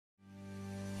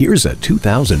Here's a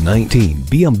 2019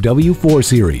 BMW 4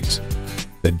 Series.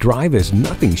 The drive is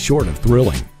nothing short of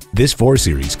thrilling. This 4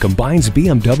 Series combines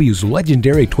BMW's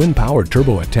legendary twin-power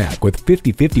turbo attack with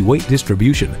 50/50 weight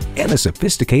distribution and a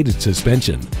sophisticated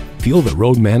suspension. Feel the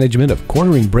road management of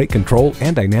cornering brake control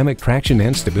and dynamic traction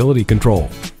and stability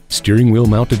control. Steering wheel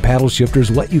mounted paddle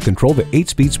shifters let you control the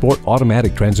 8-speed sport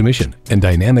automatic transmission, and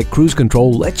dynamic cruise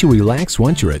control lets you relax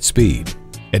once you're at speed.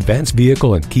 Advanced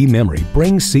vehicle and key memory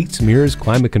brings seats, mirrors,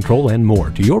 climate control, and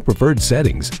more to your preferred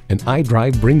settings, and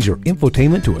iDrive brings your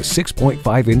infotainment to a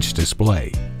 6.5-inch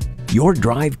display. Your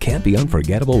drive can't be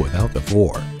unforgettable without the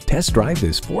 4. Test drive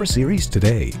this 4 Series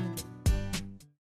today.